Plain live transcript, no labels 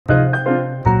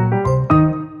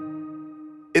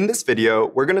In this video,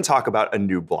 we're going to talk about a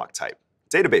new block type,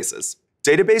 databases.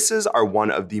 Databases are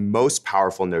one of the most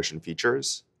powerful Notion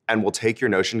features and will take your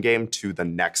Notion game to the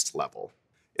next level.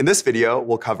 In this video,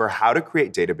 we'll cover how to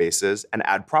create databases and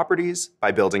add properties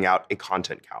by building out a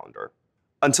content calendar.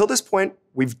 Until this point,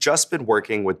 we've just been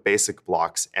working with basic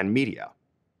blocks and media.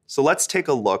 So let's take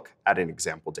a look at an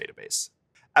example database.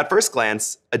 At first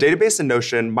glance, a database in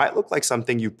Notion might look like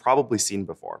something you've probably seen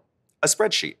before, a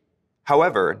spreadsheet.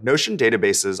 However, Notion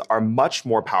databases are much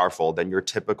more powerful than your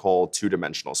typical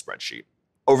two-dimensional spreadsheet.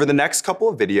 Over the next couple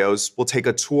of videos, we'll take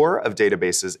a tour of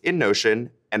databases in Notion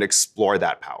and explore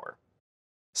that power.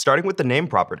 Starting with the name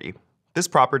property. This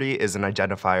property is an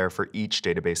identifier for each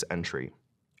database entry.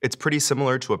 It's pretty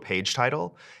similar to a page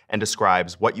title and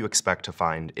describes what you expect to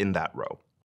find in that row.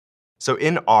 So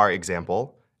in our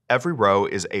example, every row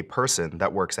is a person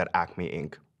that works at Acme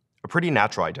Inc., a pretty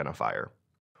natural identifier.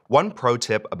 One pro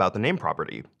tip about the name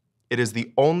property: it is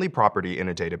the only property in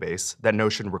a database that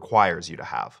Notion requires you to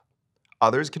have.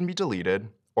 Others can be deleted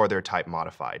or their type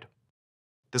modified.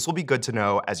 This will be good to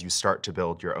know as you start to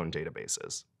build your own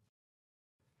databases.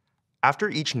 After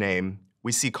each name,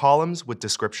 we see columns with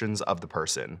descriptions of the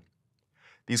person.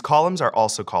 These columns are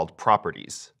also called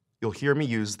properties. You'll hear me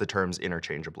use the terms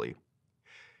interchangeably.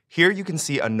 Here you can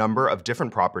see a number of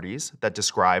different properties that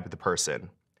describe the person,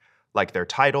 like their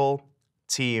title,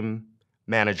 team,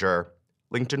 manager,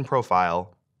 LinkedIn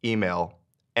profile, email,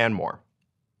 and more.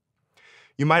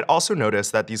 You might also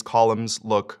notice that these columns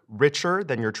look richer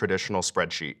than your traditional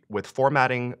spreadsheet with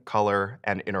formatting, color,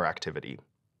 and interactivity.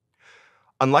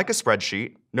 Unlike a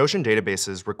spreadsheet, Notion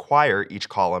databases require each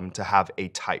column to have a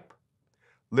type,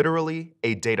 literally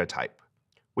a data type,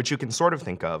 which you can sort of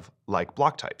think of like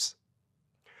block types.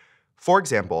 For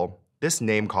example, this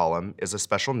name column is a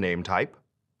special name type.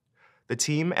 The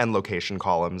team and location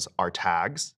columns are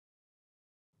tags.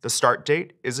 The start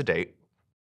date is a date.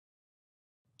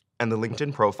 And the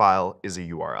LinkedIn profile is a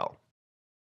URL.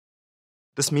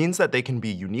 This means that they can be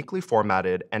uniquely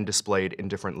formatted and displayed in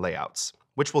different layouts,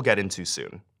 which we'll get into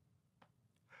soon.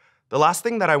 The last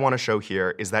thing that I want to show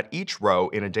here is that each row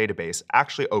in a database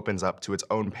actually opens up to its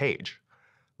own page.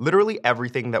 Literally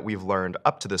everything that we've learned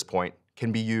up to this point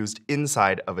can be used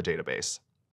inside of a database.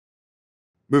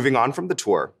 Moving on from the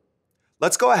tour,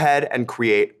 let's go ahead and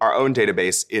create our own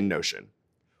database in Notion.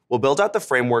 We'll build out the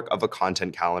framework of a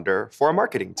content calendar for a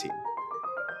marketing team.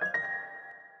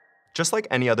 Just like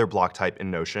any other block type in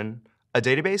Notion, a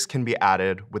database can be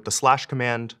added with the /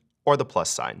 command or the +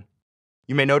 sign.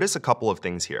 You may notice a couple of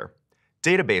things here.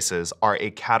 Databases are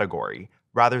a category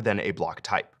rather than a block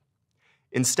type.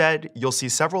 Instead, you'll see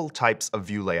several types of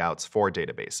view layouts for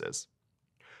databases.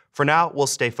 For now, we'll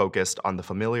stay focused on the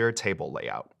familiar table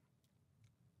layout.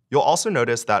 You'll also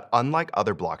notice that unlike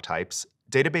other block types,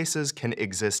 databases can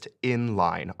exist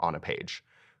inline on a page,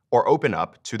 or open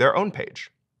up to their own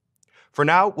page. For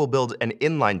now, we'll build an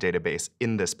inline database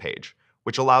in this page,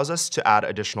 which allows us to add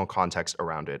additional context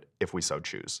around it if we so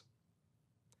choose.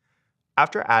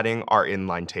 After adding our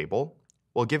inline table,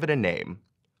 we'll give it a name,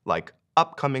 like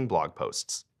upcoming blog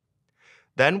posts.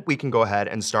 Then we can go ahead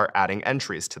and start adding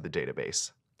entries to the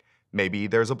database. Maybe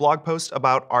there's a blog post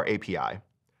about our API,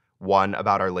 one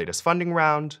about our latest funding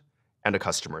round, and a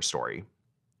customer story.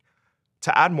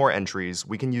 To add more entries,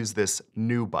 we can use this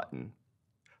New button.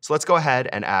 So let's go ahead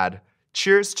and add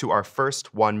cheers to our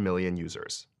first 1 million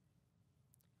users.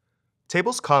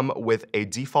 Tables come with a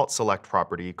default select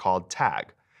property called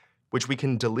tag, which we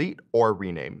can delete or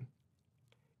rename.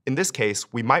 In this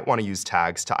case, we might want to use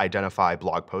tags to identify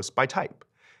blog posts by type: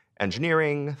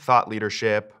 engineering, thought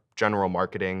leadership, general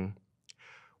marketing.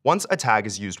 Once a tag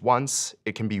is used once,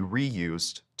 it can be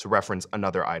reused to reference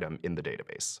another item in the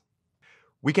database.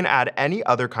 We can add any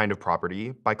other kind of property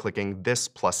by clicking this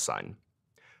 + sign.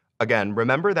 Again,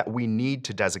 remember that we need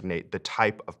to designate the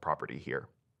type of property here.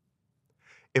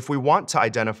 If we want to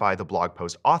identify the blog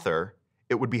post author,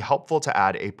 it would be helpful to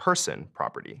add a person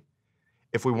property.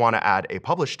 If we want to add a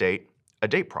publish date, a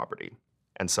date property,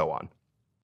 and so on.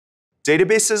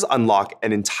 Databases unlock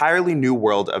an entirely new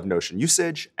world of Notion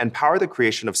usage and power the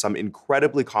creation of some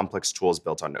incredibly complex tools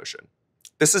built on Notion.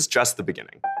 This is just the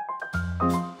beginning.